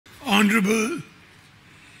Honorable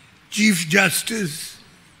Chief Justice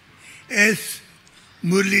S.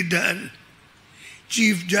 Muralidhar,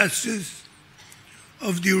 Chief Justice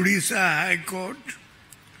of the Odisha High Court,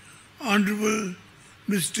 Honorable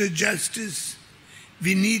Mr. Justice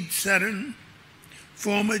Vineet Saran,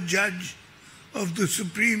 former Judge of the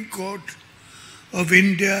Supreme Court of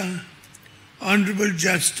India, Honorable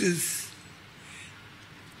Justice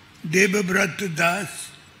Debabrata Das,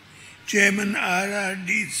 Chairman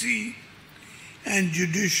RRDC and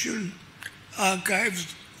Judicial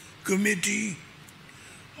Archives Committee,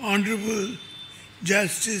 Honorable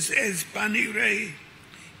Justice S. Panirai,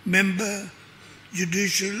 Member,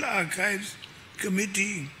 Judicial Archives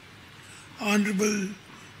Committee, Honorable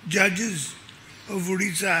Judges of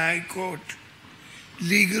Odisha High Court,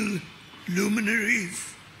 legal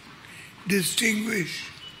luminaries, distinguished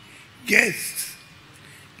guests,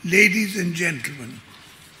 ladies and gentlemen.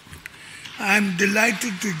 I am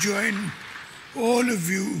delighted to join all of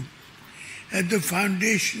you at the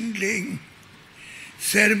foundation laying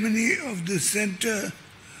ceremony of the Center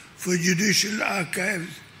for Judicial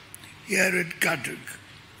Archives here at Cuttack.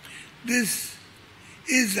 This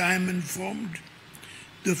is, I am informed,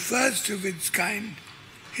 the first of its kind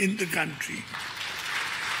in the country.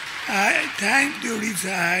 I thank the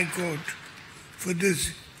Odisha High Court for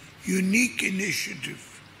this unique initiative.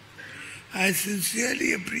 I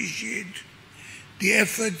sincerely appreciate the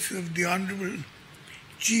efforts of the Honorable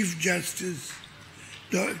Chief Justice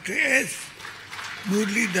Dr. S.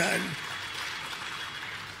 Muralidhar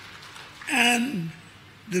and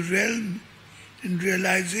the realm and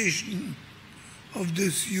realization of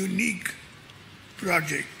this unique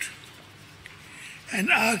project.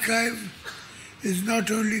 An archive is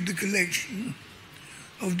not only the collection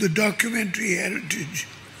of the documentary heritage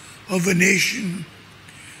of a nation,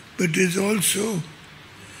 but is also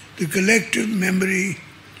the collective memory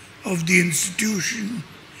of the institution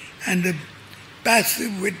and a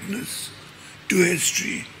passive witness to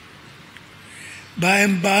history. By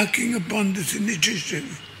embarking upon this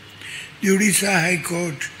initiative, the Odisha High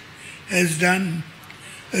Court has done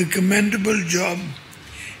a commendable job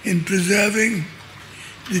in preserving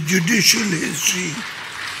the judicial history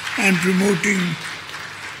and promoting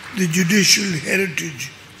the judicial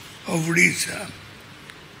heritage of Odisha.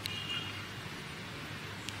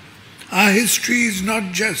 Our history is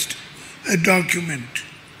not just a document.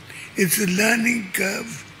 It's a learning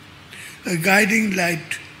curve, a guiding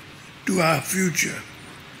light to our future.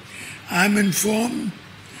 I'm informed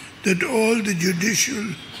that all the judicial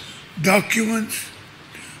documents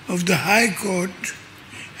of the High Court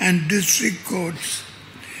and district courts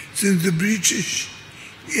since the British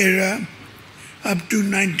era up to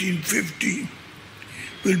 1950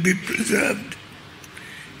 will be preserved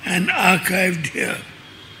and archived here.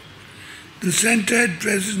 The Centre at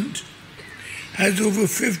present has over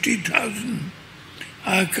 50,000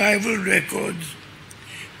 archival records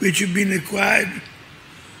which have been acquired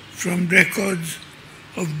from records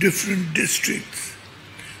of different districts,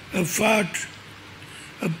 apart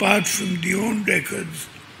from the own records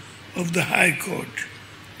of the High Court.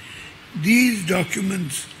 These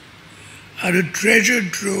documents are a treasure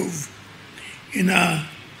trove in our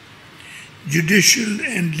judicial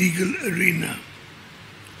and legal arena.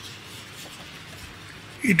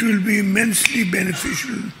 It will be immensely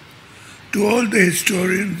beneficial to all the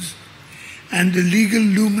historians and the legal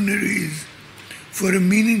luminaries for a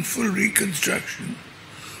meaningful reconstruction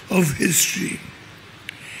of history.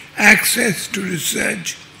 Access to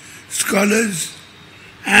research, scholars,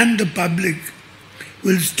 and the public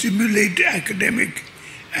will stimulate academic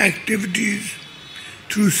activities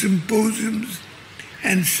through symposiums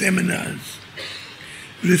and seminars,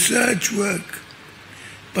 research work,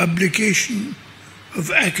 publication of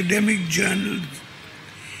academic journals,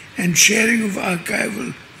 and sharing of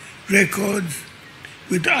archival records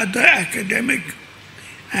with other academic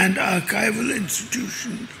and archival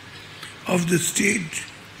institutions of the state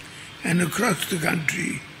and across the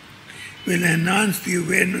country will enhance the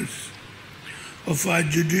awareness of our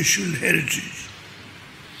judicial heritage.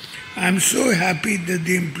 I am so happy that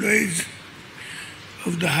the employees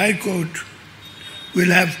of the High Court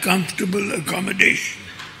will have comfortable accommodation.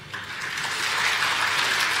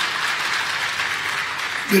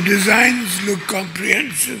 The designs look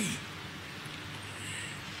comprehensive,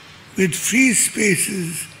 with free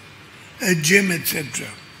spaces, a gym, etc.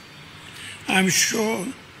 I'm sure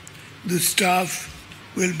the staff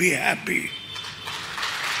will be happy.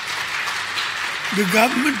 The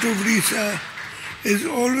government of Odisha is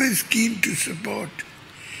always keen to support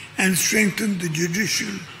and strengthen the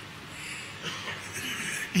judicial,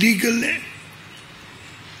 legal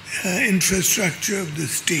infrastructure of the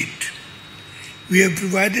state. We have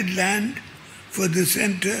provided land for the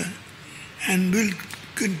center and will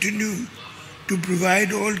continue to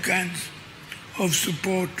provide all kinds of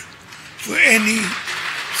support for any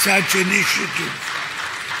such initiative.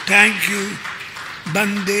 Thank you.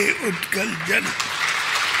 Bande Utkal Jana.